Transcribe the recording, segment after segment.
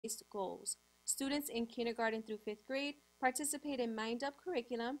goals. Students in kindergarten through 5th grade participate in Mind Up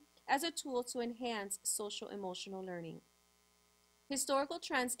curriculum as a tool to enhance social-emotional learning. Historical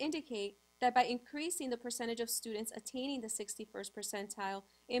trends indicate that by increasing the percentage of students attaining the 61st percentile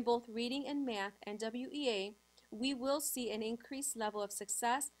in both reading and math and WEA, we will see an increased level of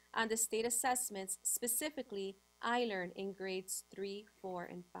success on the state assessments, specifically iLearn in grades 3, 4,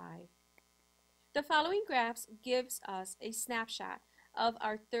 and 5. The following graphs gives us a snapshot of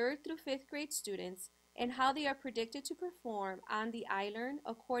our 3rd through 5th grade students and how they are predicted to perform on the iLearn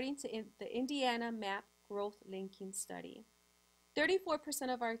according to the Indiana MAP Growth Linking Study.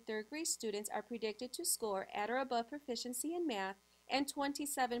 34% of our 3rd grade students are predicted to score at or above proficiency in math, and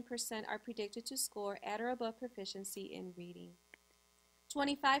 27% are predicted to score at or above proficiency in reading.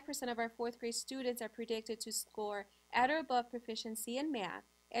 25% of our 4th grade students are predicted to score at or above proficiency in math,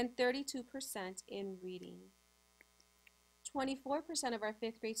 and 32% in reading. 24% of our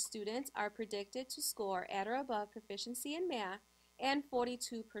 5th grade students are predicted to score at or above proficiency in math, and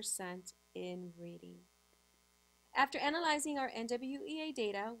 42% in reading. After analyzing our NWEA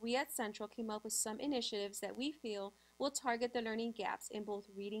data, we at Central came up with some initiatives that we feel will target the learning gaps in both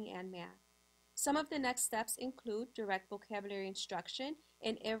reading and math. Some of the next steps include direct vocabulary instruction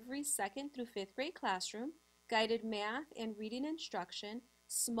in every 2nd through 5th grade classroom, guided math and reading instruction,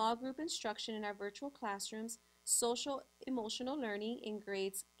 small group instruction in our virtual classrooms, social emotional learning in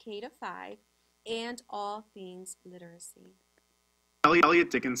grades K to 5, and all things literacy. Elliot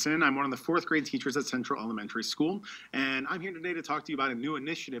Dickinson. I'm one of the 4th grade teachers at Central Elementary School, and I'm here today to talk to you about a new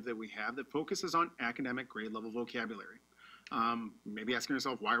initiative that we have that focuses on academic grade level vocabulary. Maybe asking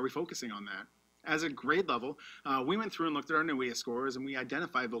yourself, why are we focusing on that? As a grade level, we went through and looked at our NWEA scores, and we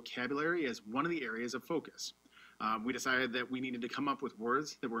identified vocabulary as one of the areas of focus. We decided that we needed to come up with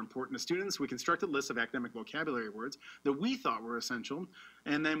words that were important to students. We constructed lists of academic vocabulary words that we thought were essential,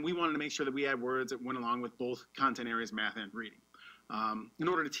 and then we wanted to make sure that we had words that went along with both content areas, math and reading. In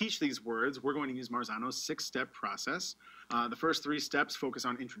order to teach these words, we're going to use Marzano's 6-step process. The first 3 steps focus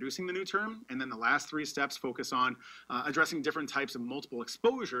on introducing the new term, and then the last 3 steps focus on addressing different types of multiple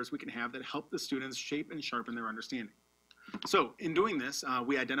exposures we can have that help the students shape and sharpen their understanding. So in doing this,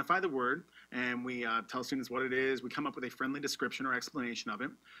 we identify the word, and we tell students what it is. We come up with a friendly description or explanation of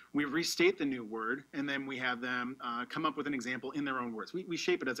it. We restate the new word, and then we have them come up with an example in their own words. We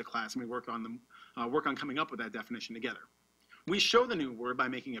shape it as a class, and we work on coming up with that definition together. We show the new word by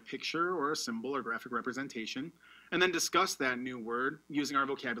making a picture or a symbol or graphic representation, and then discuss that new word using our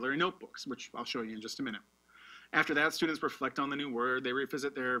vocabulary notebooks, which I'll show you in just a minute. After that, students reflect on the new word, they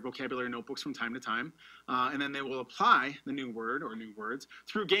revisit their vocabulary notebooks from time to time, and then they will apply the new word or new words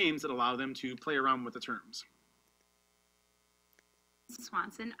through games that allow them to play around with the terms.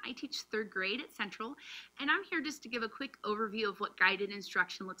 Swanson. I teach 3rd grade at Central, and I'm here just to give a quick overview of what guided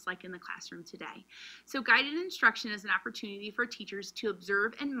instruction looks like in the classroom today. So guided instruction is an opportunity for teachers to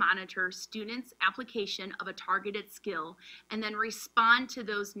observe and monitor students' application of a targeted skill and then respond to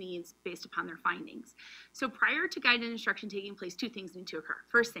those needs based upon their findings. So prior to guided instruction taking place, 2 things need to occur.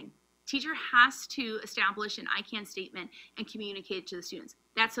 First thing, teacher has to establish an I can statement and communicate it to the students.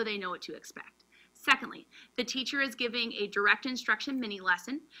 That's so they know what to expect. Secondly, the teacher is giving a direct instruction mini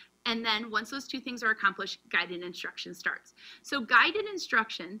lesson, and then once those 2 things are accomplished, guided instruction starts. So guided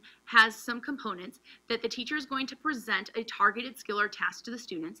instruction has some components that the teacher is going to present a targeted skill or task to the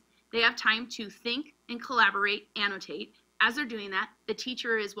students. They have time to think and collaborate, annotate. As they're doing that, the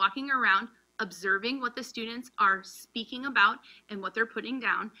teacher is walking around observing what the students are speaking about and what they're putting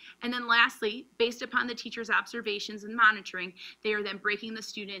down. And then lastly, based upon the teacher's observations and monitoring, they are then breaking the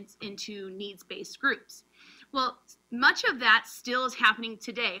students into needs-based groups. Well, much of that still is happening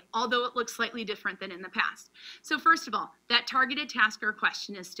today, although it looks slightly different than in the past. So first of all, that targeted task or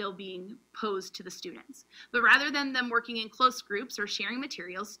question is still being posed to the students. But rather than them working in close groups or sharing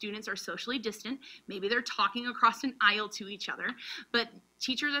materials, students are socially distant. Maybe they're talking across an aisle to each other, but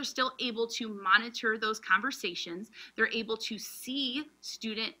teachers are still able to monitor those conversations. They're able to see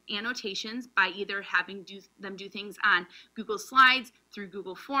student annotations by either having them do things on Google Slides, through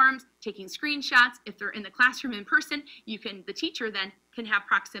Google Forms, taking screenshots. If they're in the classroom in person, the teacher then can have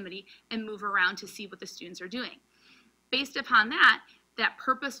proximity and move around to see what the students are doing. Based upon that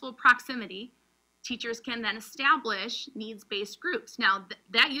purposeful proximity, teachers can then establish needs-based groups. Now,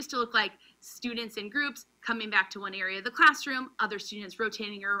 that used to look like students in groups coming back to one area of the classroom, other students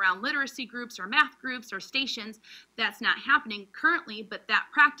rotating around literacy groups or math groups or stations. That's not happening currently, but that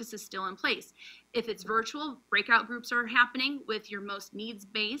practice is still in place. If it's virtual, breakout groups are happening with your most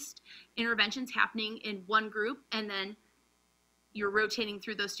needs-based interventions happening in one group, and then you're rotating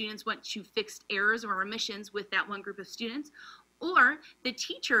through those students once you fixed errors or omissions with that one group of students. Or the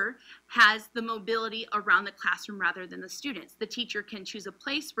teacher has the mobility around the classroom rather than the students. The teacher can choose a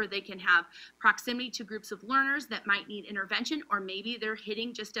place where they can have proximity to groups of learners that might need intervention, or maybe they're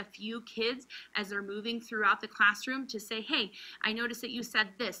hitting just a few kids as they're moving throughout the classroom to say, hey, I noticed that you said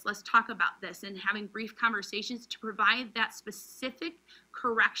this, let's talk about this, and having brief conversations to provide that specific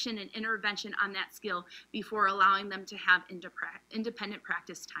correction and intervention on that skill before allowing them to have independent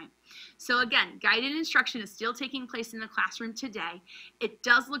practice time. So again, guided instruction is still taking place in the classroom today. It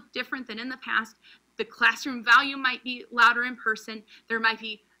does look different than in the past. The classroom volume might be louder in person. There might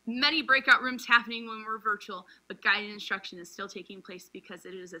be many breakout rooms happening when we're virtual, but guided instruction is still taking place because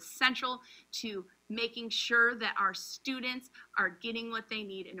it is essential to making sure that our students are getting what they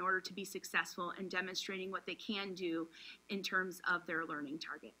need in order to be successful and demonstrating what they can do in terms of their learning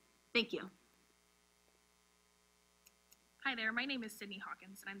target. Thank you. Hi there, my name is Sydney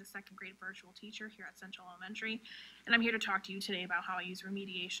Hawkins, and I'm the second grade virtual teacher here at Central Elementary, and I'm here to talk to you today about how I use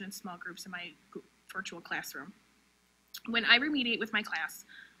remediation in small groups in my virtual classroom. When I remediate with my class,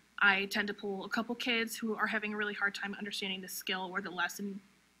 I tend to pull a couple kids who are having a really hard time understanding the skill or the lesson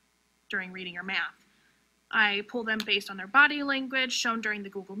during reading or math. I pull them based on their body language shown during the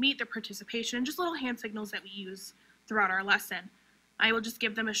Google Meet, their participation, and just little hand signals that we use throughout our lesson. I will just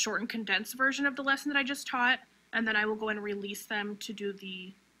give them a short and condensed version of the lesson that I just taught, and then I will go and release them to do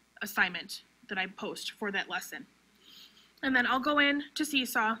the assignment that I post for that lesson. And then I'll go in to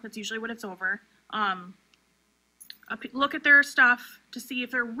Seesaw, that's usually when it's over, look at their stuff to see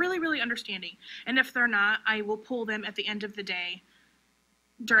if they're really understanding. And if they're not, I will pull them at the end of the day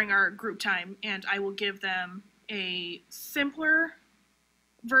during our group time, and I will give them a simpler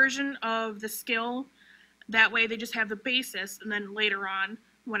version of the skill. That way they just have the basis, and then later on,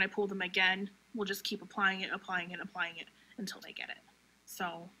 when I pull them again, we'll just keep applying it until they get it.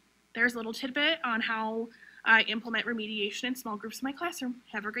 So there's a little tidbit on how I implement remediation in small groups in my classroom.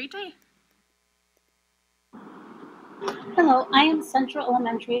 Have a great day. Hello, I am Central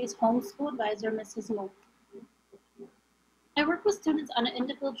Elementary's homeschool advisor, Mrs. Moak. I work with students on an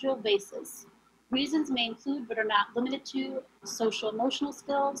individual basis. Reasons may include, but are not limited to, social emotional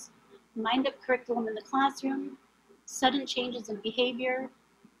skills, mind-up curriculum in the classroom, sudden changes in behavior,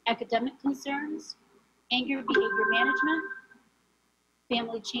 academic concerns, anger behavior management,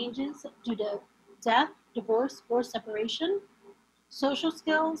 family changes due to death, divorce, or separation, social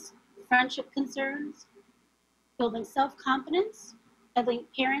skills, friendship concerns, building self-confidence. I link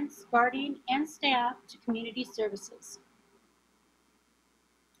parents, guardian, and staff to community services.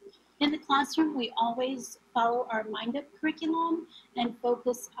 In the classroom, we always follow our mind-up curriculum and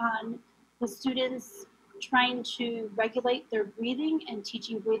focus on the students trying to regulate their breathing and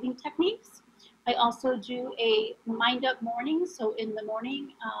teaching breathing techniques. I also do a mind-up morning, so in the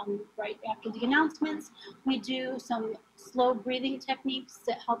morning, right after the announcements, we do some slow breathing techniques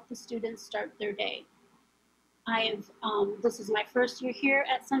that help the students start their day. This is my first year here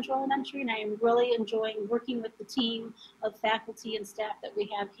at Central Elementary, and I am really enjoying working with the team of faculty and staff that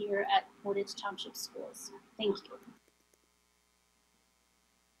we have here at Portage Township Schools. Thank you.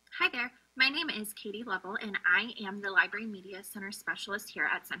 Hi there, my name is Katie Lovell, and I am the Library Media Center Specialist here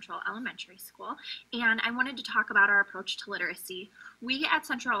at Central Elementary School, and I wanted to talk about our approach to literacy. We at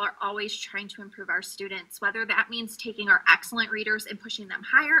Central are always trying to improve our students, whether that means taking our excellent readers and pushing them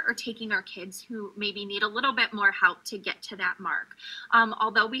higher, or taking our kids who maybe need a little bit more help to get to that mark.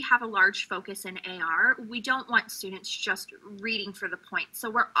 Although we have a large focus in AR, we don't want students just reading for the point, so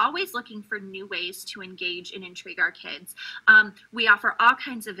we're always looking for new ways to engage and intrigue our kids. We offer all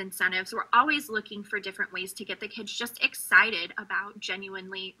kinds of incentives. We're always looking for different ways to get the kids just excited about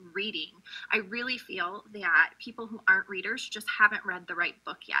genuinely reading. I really feel that people who aren't readers just haven't read the right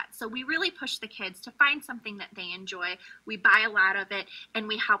book yet. So we really push the kids to find something that they enjoy. We buy a lot of it, and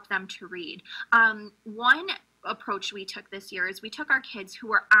we help them to read. One approach we took this year is we took our kids who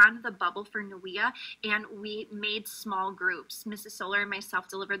were on the bubble for NWEA, and we made small groups. Mrs. Solar and myself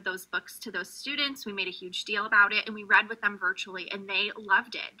delivered those books to those students. We made a huge deal about it, and we read with them virtually, and they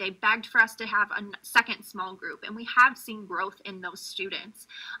loved it. They begged for us to have a second small group, and we have seen growth in those students.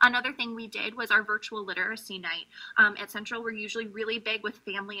 Another thing we did was our virtual literacy night. At Central, we're usually really big with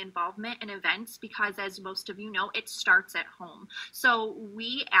family involvement and events because, as most of you know, it starts at home. So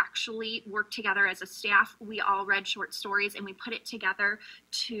we actually work together as a staff. We all read short stories, and we put it together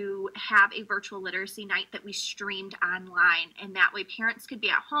to have a virtual literacy night that we streamed online. And that way parents could be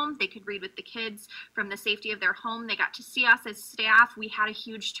at home, they could read with the kids from the safety of their home. They got to see us as staff. We had a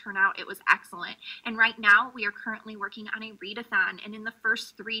huge turnout. It was excellent. And right now we are currently working on a readathon. And in the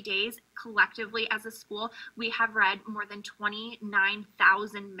first 3 days, collectively as a school, we have read more than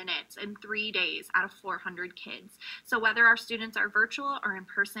 29,000 minutes in 3 days out of 400 kids. So whether our students are virtual or in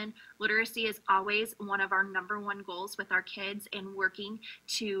person, literacy is always one of our #1 goals with our kids, and working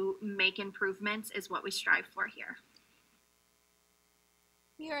to make improvements is what we strive for here.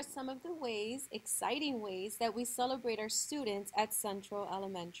 Here are some of the ways, exciting ways, that we celebrate our students at Central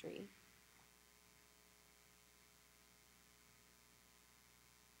Elementary.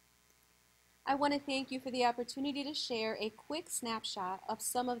 I want to thank you for the opportunity to share a quick snapshot of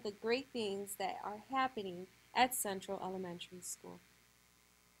some of the great things that are happening at Central Elementary School.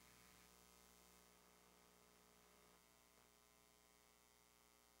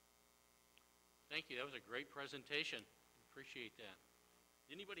 Thank you. That was a great presentation. Appreciate that.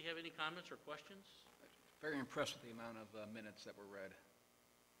 Anybody have any comments or questions? Very impressed with the amount of minutes that were read.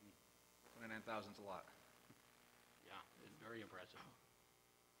 29,000 is a lot. Yeah, it's very impressive.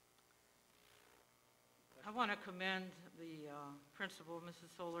 I want to commend the principal,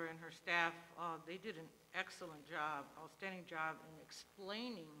 Mrs. Solar, and her staff. They did an excellent job, outstanding job in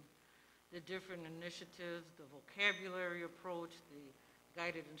explaining the different initiatives, the vocabulary approach, the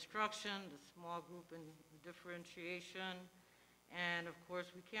guided instruction, the small group and the differentiation, and of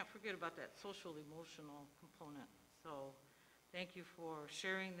course we can't forget about that social emotional component. So thank you for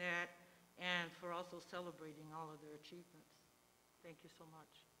sharing that and for also celebrating all of their achievements. Thank you so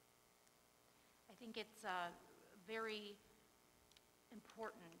much. I think it's very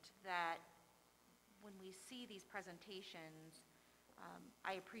important that when we see these presentations,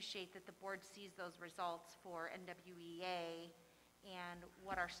 I appreciate that the board sees those results for NWEA and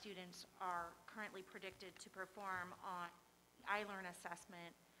what our students are currently predicted to perform on the iLearn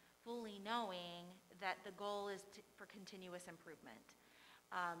assessment, fully knowing that the goal is for continuous improvement.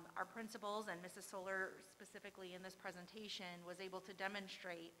 Our principals and Mrs. Solar specifically in this presentation was able to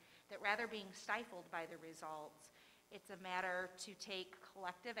demonstrate that rather being stifled by the results, it's a matter to take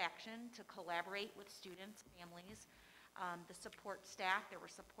collective action, to collaborate with students, families, the support staff. There were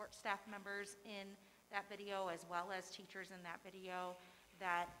support staff members in that video as well as teachers in that video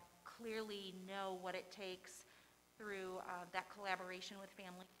that clearly know what it takes through that collaboration with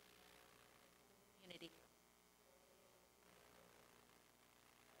family, community.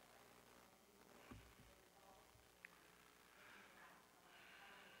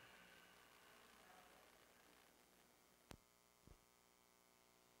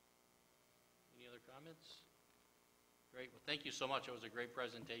 Any other comments? Great. Well, thank you so much. It was a great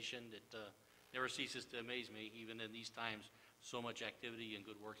presentation that never ceases to amaze me, even in these times. So much activity and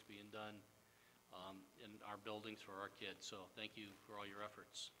good work's being done in our buildings for our kids. So thank you for all your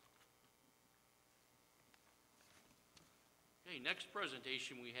efforts. Okay, next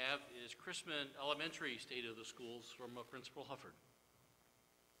presentation we have is Chrisman Elementary State of the Schools from Principal Hufford.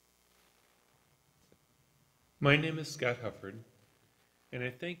 My name is Scott Hufford, and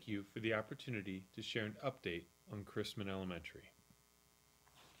I thank you for the opportunity to share an update on Chrisman Elementary.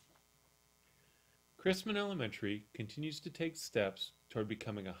 Chrisman Elementary continues to take steps toward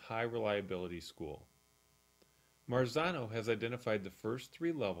becoming a high reliability school. Marzano has identified the first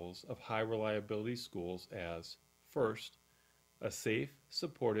 3 levels of high reliability schools as, first, a safe,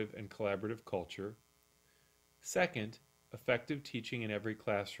 supportive, and collaborative culture, second, effective teaching in every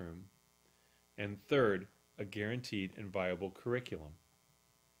classroom, and third, a guaranteed and viable curriculum.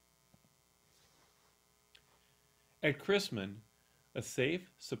 At Chrisman, a safe,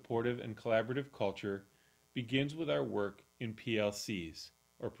 supportive, and collaborative culture begins with our work in PLCs,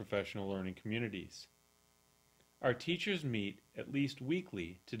 or professional learning communities. Our teachers meet at least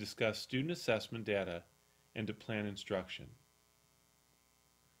weekly to discuss student assessment data and to plan instruction.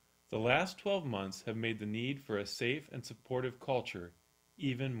 The last 12 months have made the need for a safe and supportive culture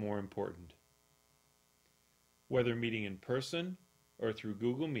even more important. Whether meeting in person or through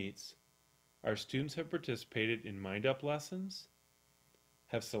Google Meets, our students have participated in Mind-Up lessons,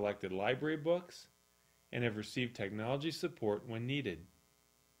 have selected library books, and have received technology support when needed.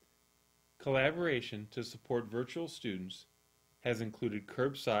 Collaboration to support virtual students has included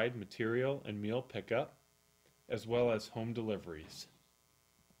curbside material and meal pickup, as well as home deliveries.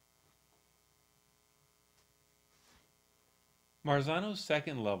 Marzano's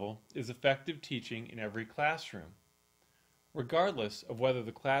second level is effective teaching in every classroom, regardless of whether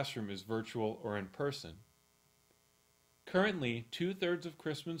the classroom is virtual or in person. Currently, 2/3 of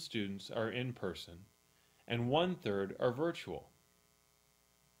Chrisman students are in person, and 1/3 are virtual.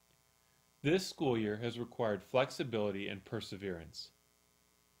 This school year has required flexibility and perseverance.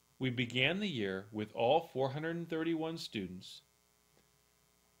 We began the year with all 431 students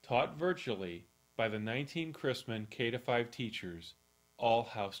taught virtually by the 19 Chrisman K-5 teachers, all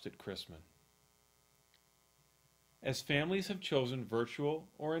housed at Chrisman. As families have chosen virtual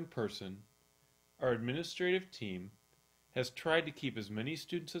or in person, our administrative team has tried to keep as many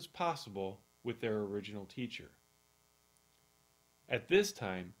students as possible with their original teacher. At this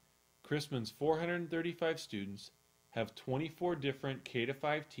time, Chrisman's 435 students have 24 different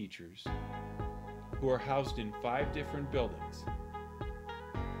K-5 teachers who are housed in 5 different buildings.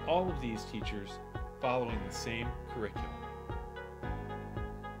 All of these teachers following the same curriculum.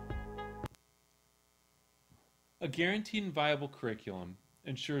 A guaranteed and viable curriculum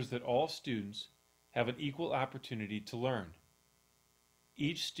ensures that all students have an equal opportunity to learn.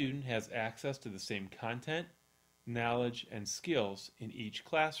 Each student has access to the same content, knowledge, and skills in each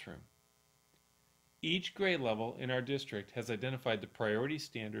classroom. Each grade level in our district has identified the priority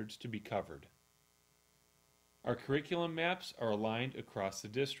standards to be covered. Our curriculum maps are aligned across the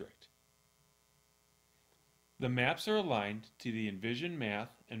district. The maps are aligned to the Envision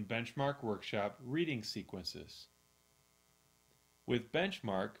Math and Benchmark Workshop reading sequences. With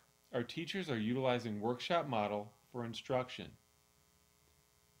Benchmark, our teachers are utilizing workshop model for instruction.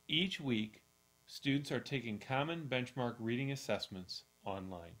 Each week, students are taking common benchmark reading assessments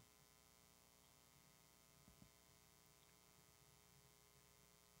online.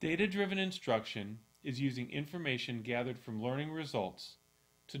 Data-driven instruction is using information gathered from learning results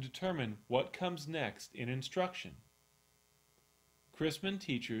to determine what comes next in instruction. Chrisman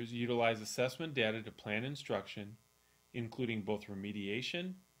teachers utilize assessment data to plan instruction, including both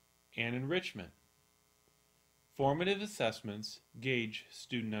remediation and enrichment. Formative assessments gauge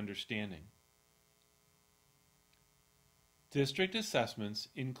student understanding. District assessments,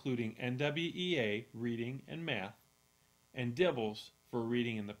 including NWEA reading and math, and DIBELS for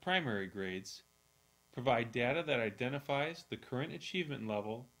reading in the primary grades, provide data that identifies the current achievement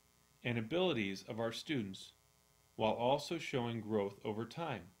level and abilities of our students while also showing growth over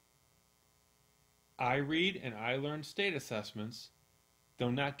time. iRead and iLearn state assessments,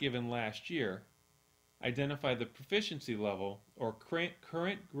 though not given last year, identify the proficiency level or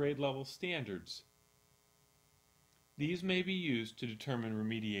current grade level standards. These may be used to determine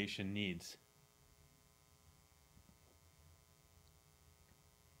remediation needs.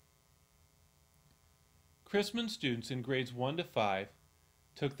 Chrisman students in grades 1 to 5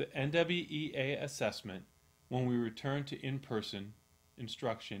 took the NWEA assessment when we returned to in-person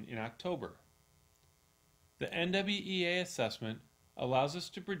instruction in October. The NWEA assessment allows us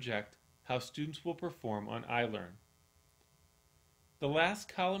to project how students will perform on iLearn. The last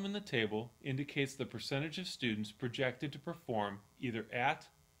column in the table indicates the percentage of students projected to perform either at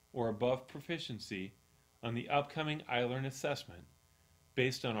or above proficiency on the upcoming iLearn assessment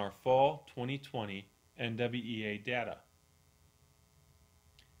based on our fall 2020 NWEA data.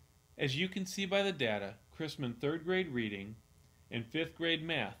 As you can see by the data, Chrisman 3rd grade reading and 5th grade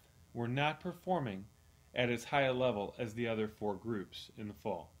math were not performing at as high a level as the other 4 groups in the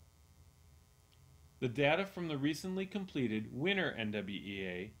fall. The data from the recently completed winter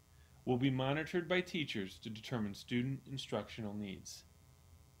NWEA will be monitored by teachers to determine student instructional needs.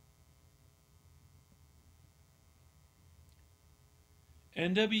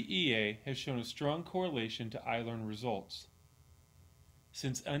 NWEA has shown a strong correlation to iLearn results.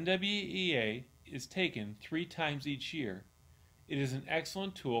 Since NWEA is taken 3 times each year, it is an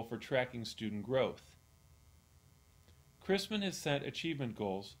excellent tool for tracking student growth. Chrisman has set achievement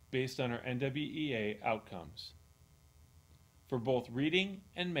goals based on our NWEA outcomes. For both reading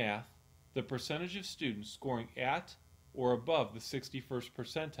and math, the percentage of students scoring at or above the 61st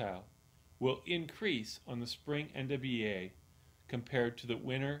percentile will increase on the spring NWEA compared to the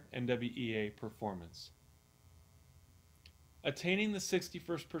winter NWEA performance. Attaining the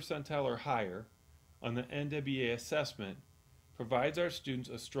 61st percentile or higher on the NWEA assessment provides our students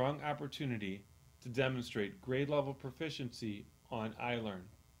a strong opportunity to demonstrate grade level proficiency on iLearn.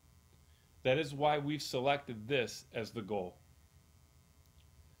 That is why we've selected this as the goal.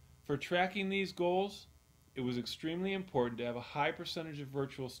 For tracking these goals, it was extremely important to have a high percentage of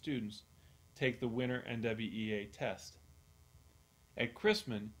virtual students take the winter NWEA test. At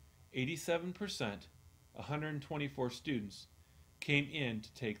Chrisman, 87%, 124 students, came in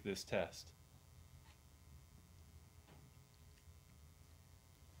to take this test.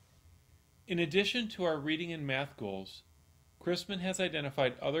 In addition to our reading and math goals, Chrisman has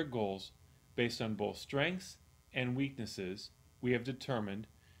identified other goals based on both strengths and weaknesses we have determined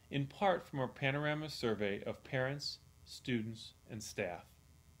in part from our panorama survey of parents, students, and staff.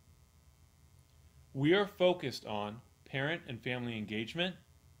 We are focused on parent and family engagement,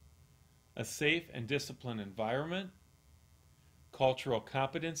 a safe and disciplined environment, cultural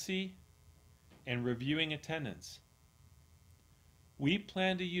competency, and reviewing attendance. We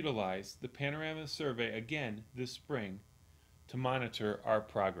plan to utilize the panorama survey again this spring to monitor our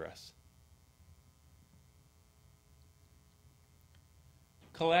progress.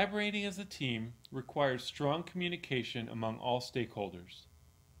 Collaborating as a team requires strong communication among all stakeholders.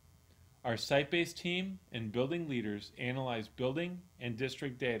 Our site-based team and building leaders analyze building and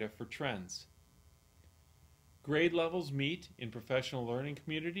district data for trends. Grade levels meet in professional learning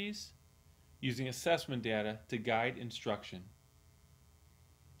communities using assessment data to guide instruction.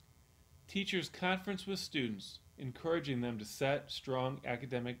 Teachers conference with students, encouraging them to set strong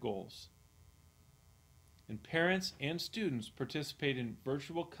academic goals. And parents and students participate in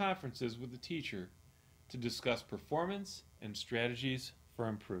virtual conferences with the teacher to discuss performance and strategies for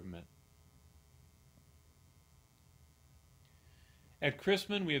improvement. At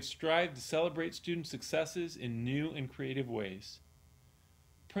Chrisman, we have strived to celebrate student successes in new and creative ways.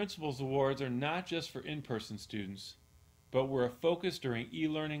 Principals Awards are not just for in-person students, but were a focus during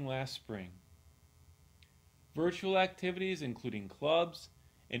e-learning last spring. Virtual activities, including clubs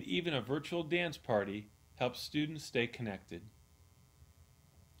and even a virtual dance party, help students stay connected.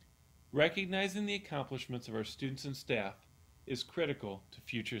 Recognizing the accomplishments of our students and staff is critical to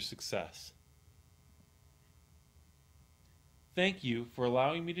future success. Thank you for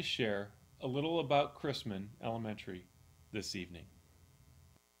allowing me to share a little about Chrisman Elementary this evening.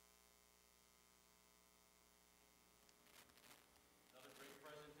 Another great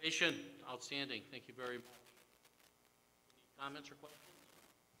presentation. Outstanding. Thank you very much. Any comments or questions?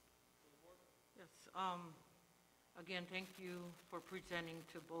 Yes. Again, thank you for presenting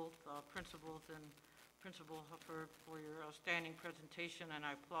to both principals and Principal Hufford for your outstanding presentation, and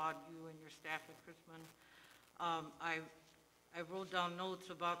I applaud you and your staff at Chrisman. I wrote down notes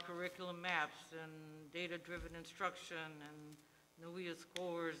about curriculum maps and data-driven instruction and NOEA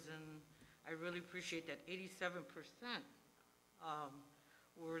scores, and I really appreciate that 87%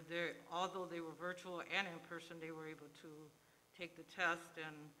 were there, although they were virtual and in person, they were able to take the test,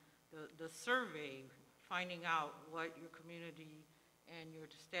 and the survey, finding out what your community and your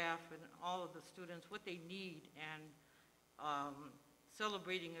staff and all of the students, what they need, and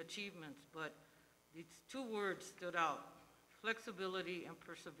celebrating achievements. But these two words stood out: flexibility and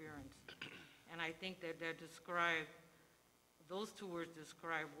perseverance. And I think that those two words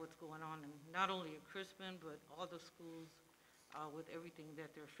describe what's going on, in not only at Chrisman, but all the schools with everything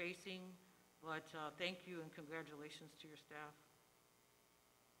that they're facing. But thank you and congratulations to your staff.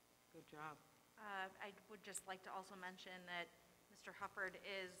 Good job. I would just like to also mention that Mr. Hufford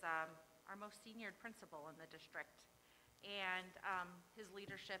is our most tenured principal in the district. And his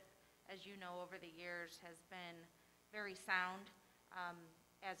leadership, as you know, over the years has been very sound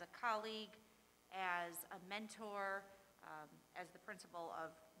as a colleague, as a mentor, as the principal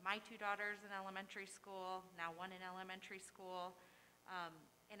of my two daughters in elementary school, now one in elementary school.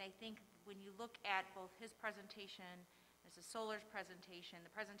 And I think when you look at both his presentation, Mrs. Solar's presentation,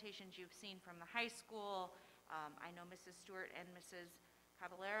 the presentations you've seen from the high school, I know Mrs. Stewart and Mrs.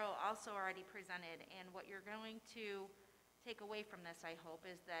 Caballero also already presented, and what you're going to take away from this, I hope,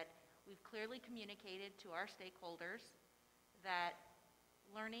 is that we've clearly communicated to our stakeholders that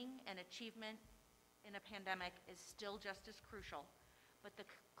learning and achievement in a pandemic is still just as crucial, but the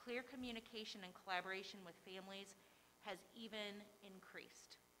clear communication and collaboration with families has even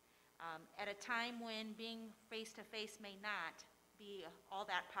increased. At a time when being face-to-face may not be all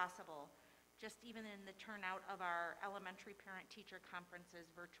that possible, just even in the turnout of our elementary parent-teacher conferences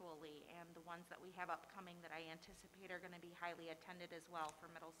virtually, and the ones that we have upcoming that I anticipate are going to be highly attended as well for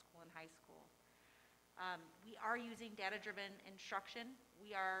middle school and high school. We are using data-driven instruction.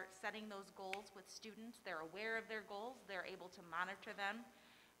 We are setting those goals with students. They're aware of their goals. They're able to monitor them.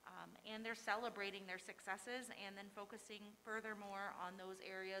 And they're celebrating their successes and then focusing furthermore on those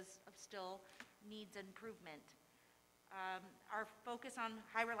areas of still needs improvement. Our focus on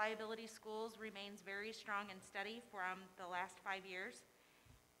high reliability schools remains very strong and steady from the last 5 years,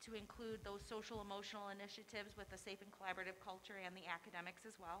 to include those social emotional initiatives with a safe and collaborative culture and the academics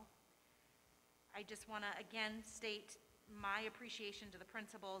as well. I just want to again state my appreciation to the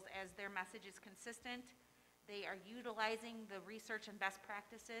principals as their message is consistent. They are utilizing the research and best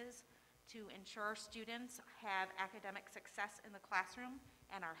practices to ensure students have academic success in the classroom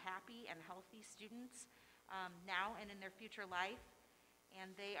and are happy and healthy students now and in their future life.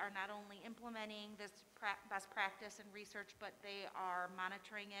 And they are not only implementing this best practice and research, but they are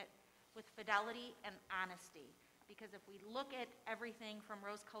monitoring it with fidelity and honesty. Because if we look at everything from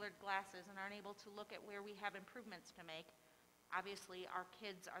rose-colored glasses and aren't able to look at where we have improvements to make, obviously our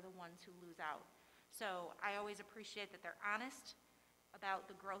kids are the ones who lose out. So I always appreciate that they're honest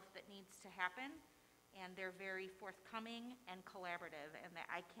about the growth that needs to happen, and they're very forthcoming and collaborative, and that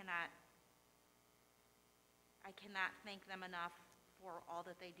I cannot thank them enough for all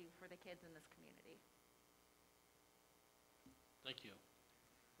that they do for the kids in this community. Thank you.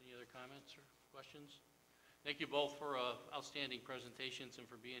 Any other comments or questions? Thank you both for outstanding presentations and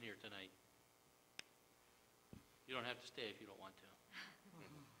for being here tonight. You don't have to stay if you don't want to.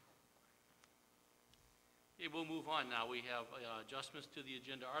 Okay, we'll move on now. We have adjustments to the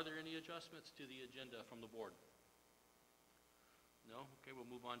agenda. Are there any adjustments to the agenda from the board? No? Okay, we'll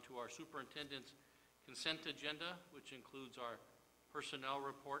move on to our superintendent's consent agenda, which includes our personnel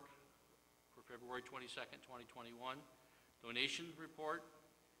report for February 22nd, 2021, donation report,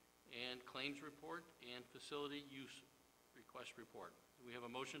 and claims report, and facility use request report. Do we have a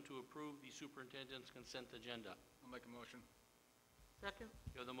motion to approve the superintendent's consent agenda? I'll make a motion. Second?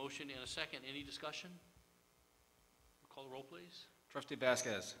 You have the motion and a second. Any discussion? Call the roll, please. Trustee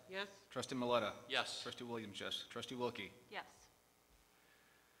Vasquez. Yes? Trustee Maleta. Yes. Trustee Williams, yes. Trustee Wilkie. Yes.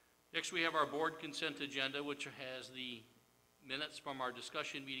 Next, we have our board consent agenda, which has the minutes from our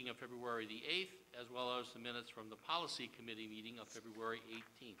discussion meeting of February the 8th, as well as the minutes from the policy committee meeting of February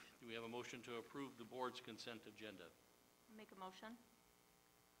 18th. Do we have a motion to approve the board's consent agenda? Make a motion.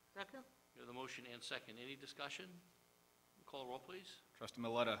 Second? You have the motion and second. Any discussion? Call the roll, please. Trustee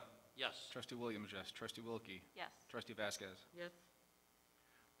Maleta. Yes. Trustee Williams, yes. Trustee Wilkie. Yes. Trustee Vasquez. Yes.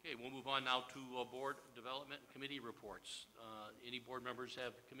 Okay, we'll move on now to board development committee reports. Any board members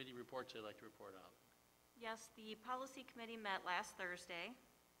have committee reports they'd like to report out? Yes, the policy committee met last Thursday,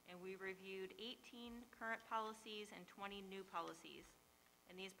 and we reviewed 18 current policies and 20 new policies.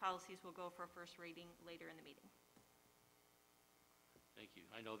 And these policies will go for first reading later in the meeting. Thank you.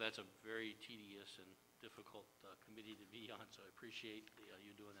 I know that's a very tedious and difficult committee to be on, so I appreciate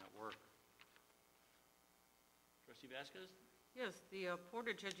you doing that work. Trustee Vasquez? Yes, the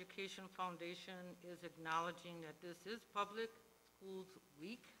Portage Education Foundation is acknowledging that this is Public Schools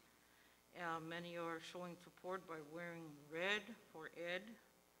Week. Many are showing support by wearing red for Ed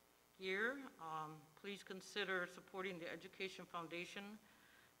gear. Please consider supporting the Education Foundation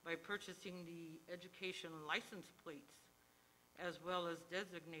by purchasing the education license plates, as well as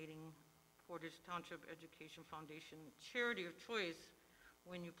designating Portage Township Education Foundation charity of choice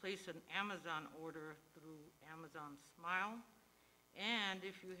when you place an Amazon order through Amazon Smile. And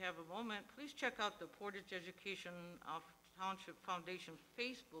if you have a moment, please check out the Portage Education Township Foundation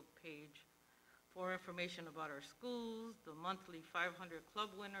Facebook page for information about our schools, the monthly 500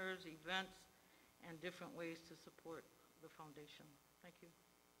 club winners, events, and different ways to support the foundation. Thank you.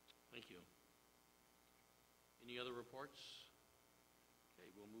 Thank you. Any other reports? Okay,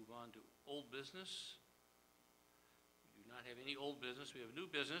 we'll move on to old business. We do not have any old business. We have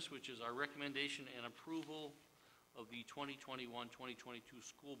new business, which is our recommendation and approval of the 2021-2022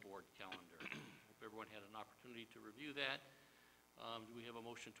 school board calendar. Hope everyone had an opportunity to review that. Do we have a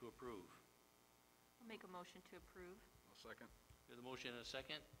motion to approve? I'll make a motion to approve. I'll second. We have the motion and a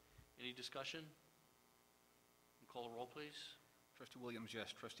second. Any discussion? Call the roll, please. Trustee Williams,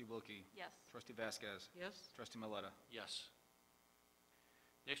 yes. Trustee Wilkie. Yes. Trustee Vasquez. Yes? Trustee Maleta. Yes.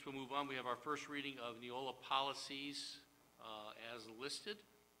 Next, we'll move on. We have our first reading of Neola policies as listed.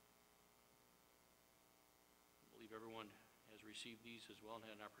 I believe everyone has received these as well and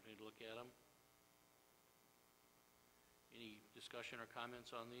had an opportunity to look at them. Any discussion or comments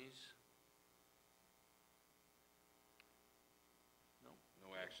on these? No?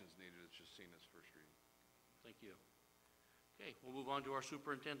 No actions needed. It's just seen as first reading. Thank you. Okay, we'll move on to our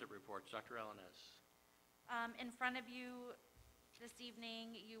superintendent reports. Dr. Alanes. In front of you this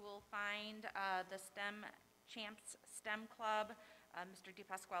evening, you will find the STEM Champs STEM Club. Mr.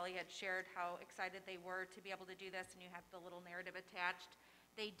 DePasquale had shared how excited they were to be able to do this, and you have the little narrative attached.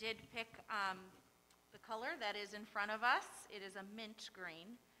 They did pick the color that is in front of us. It is a mint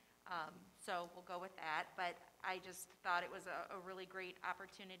green, so we'll go with that. But I just thought it was a really great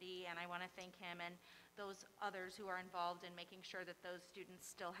opportunity, and I want to thank him and those others who are involved in making sure that those students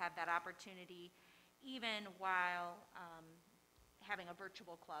still have that opportunity, even while having a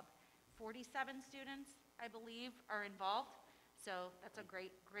virtual club. 47 students, I believe, are involved, so that's a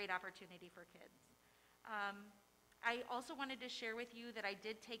great opportunity for kids. I also wanted to share with you that I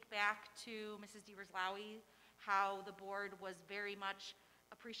did take back to Mrs. Devers-Lowy how the board was very much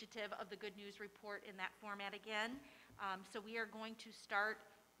appreciative of the Good News Report in that format again. So we are going to start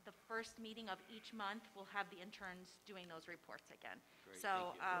the first meeting of each month. We'll have the interns doing those reports again. Great,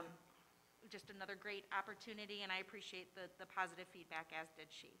 So thank you. just another great opportunity, and I appreciate the positive feedback, as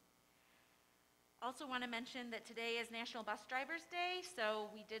did she. Also want to mention that today is National Bus Drivers Day, so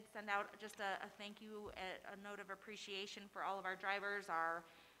we did send out just a thank you, a note of appreciation for all of our drivers, our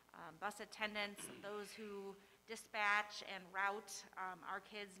bus attendants, those who dispatch and route our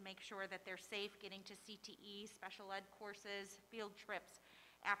kids, make sure that they're safe getting to CTE, special ed courses, field trips,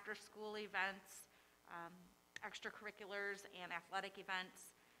 after-school events, extracurriculars, and athletic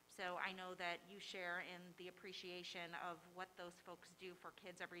events. So I know that you share in the appreciation of what those folks do for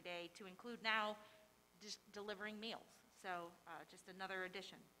kids every day, to include now just delivering meals. So just another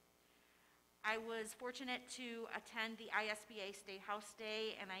addition. I was fortunate to attend the ISBA State House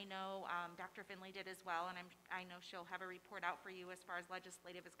Day, and I know Dr. Finley did as well, and I know she'll have a report out for you as far as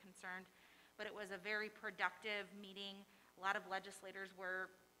legislative is concerned. But it was a very productive meeting. A lot of legislators were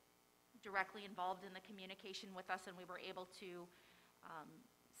directly involved in the communication with us, and we were able to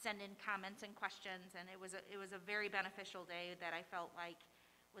send in comments and questions, and it was a very beneficial day that I felt like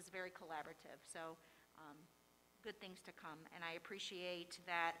was very collaborative. So good things to come, and I appreciate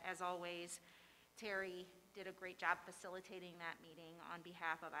that, as always, Terry did a great job facilitating that meeting on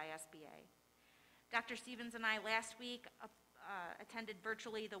behalf of ISBA. Dr. Stevens and I last week attended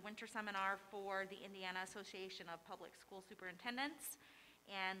virtually the winter seminar for the Indiana Association of Public School Superintendents,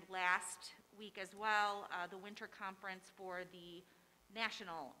 and last week as well, the winter conference for the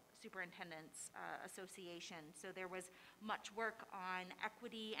National Superintendents Association. So there was much work on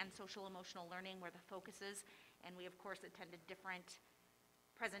equity and social emotional learning where the focus is, and we of course attended different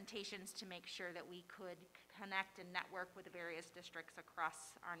presentations to make sure that we could connect and network with the various districts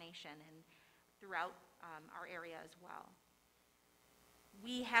across our nation and throughout our area as well.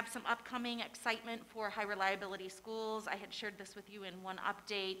 We have some upcoming excitement for high reliability schools. I had shared this with you in one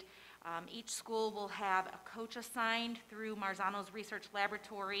update. Each school will have a coach assigned through Marzano's Research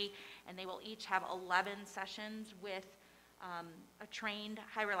Laboratory, and they will each have 11 sessions with a trained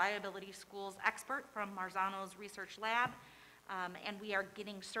high reliability schools expert from Marzano's Research Lab. And we are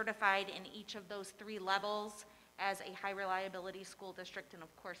getting certified in each of those 3 levels as a high reliability school district, and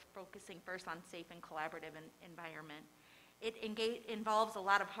of course focusing first on safe and collaborative environment. It involves a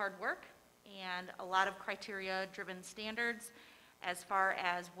lot of hard work and a lot of criteria-driven standards as far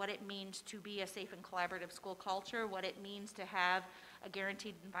as what it means to be a safe and collaborative school culture, what it means to have a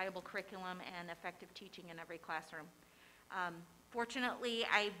guaranteed and viable curriculum and effective teaching in every classroom. Fortunately,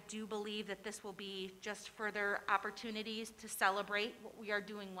 I do believe that this will be just further opportunities to celebrate what we are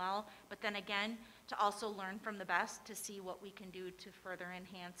doing well, but then again, to also learn from the best to see what we can do to further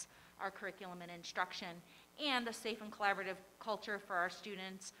enhance our curriculum and instruction, and a safe and collaborative culture for our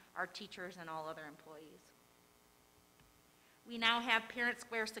students, our teachers, and all other employees. We now have Parent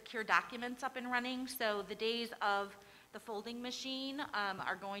Square secure documents up and running, so the days of the folding machine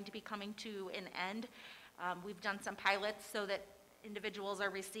are going to be coming to an end. We've done some pilots so that individuals are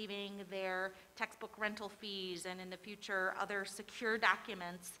receiving their textbook rental fees, and in the future, other secure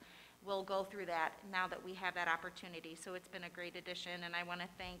documents will go through that now that we have that opportunity. So it's been a great addition, and I want to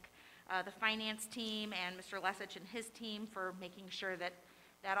thank the finance team and Mr. Lesich and his team for making sure that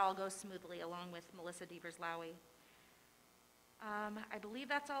that all goes smoothly, along with Melissa Devers-Lowy. I believe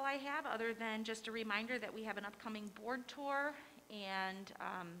that's all I have, other than just a reminder that we have an upcoming board tour, and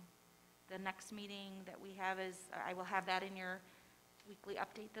the next meeting that we have is, I will have that in your weekly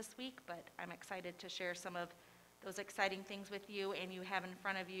update this week, but I'm excited to share some of those exciting things with you, and you have in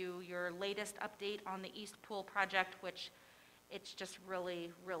front of you your latest update on the East Pool project, which it's just really,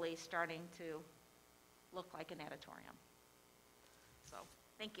 really starting to look like an auditorium. So,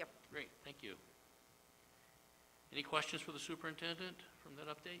 thank you. Great, thank you. Any questions for the superintendent from that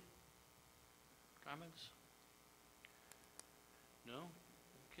update? Comments? No?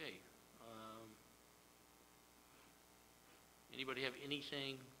 Okay. Anybody have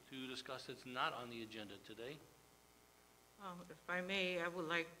anything to discuss that's not on the agenda today? If I may, I would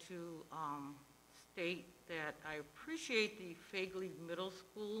like to state that I appreciate the Fagley Middle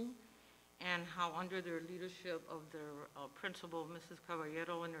School and how under their leadership of their principal, Mrs.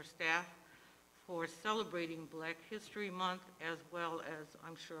 Caballero, and their staff for celebrating Black History Month, as well as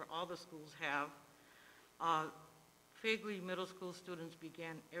I'm sure all the schools have. Fagley Middle School students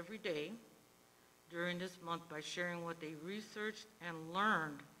began every day during this month by sharing what they researched and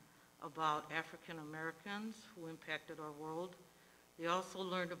learned about African Americans who impacted our world. They also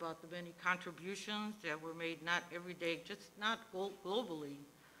learned about the many contributions that were made not every day, just not globally,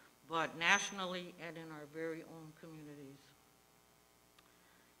 but nationally and in our very own communities.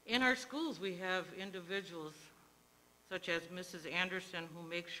 In our schools, we have individuals such as Mrs. Anderson, who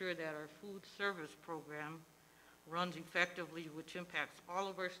makes sure that our food service program runs effectively, which impacts all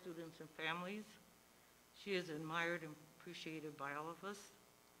of our students and families. She is admired and appreciated by all of us.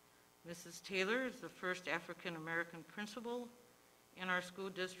 Mrs. Taylor is the first African-American principal in our school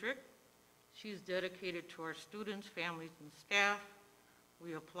district. She's dedicated to our students, families, and staff.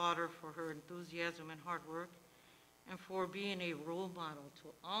 We applaud her for her enthusiasm and hard work and for being a role model to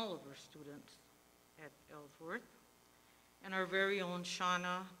all of our students at Ellsworth. And our very own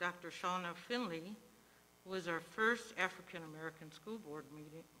Dr. Shauna Finley, who is our first African-American school board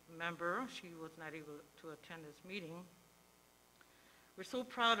member. She was not able to attend this meeting. We're so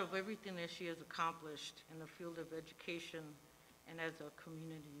proud of everything that she has accomplished in the field of education and as a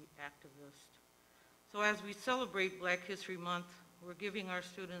community activist. So as we celebrate Black History Month, we're giving our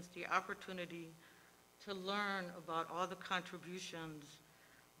students the opportunity to learn about all the contributions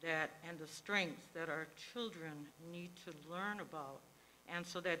and the strengths that our children need to learn about, and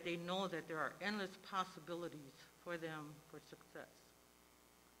so that they know that there are endless possibilities for them for success.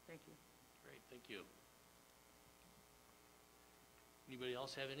 Thank you. Great, thank you. Anybody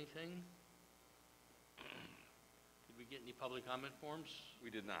else have anything? Did we get any public comment forms? We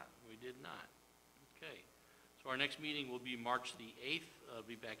did not. We did not. Okay. So our next meeting will be March the 8th. I'll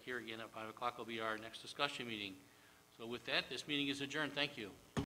be back here again at 5 o'clock. Will be our next discussion meeting. So with that, this meeting is adjourned. Thank you.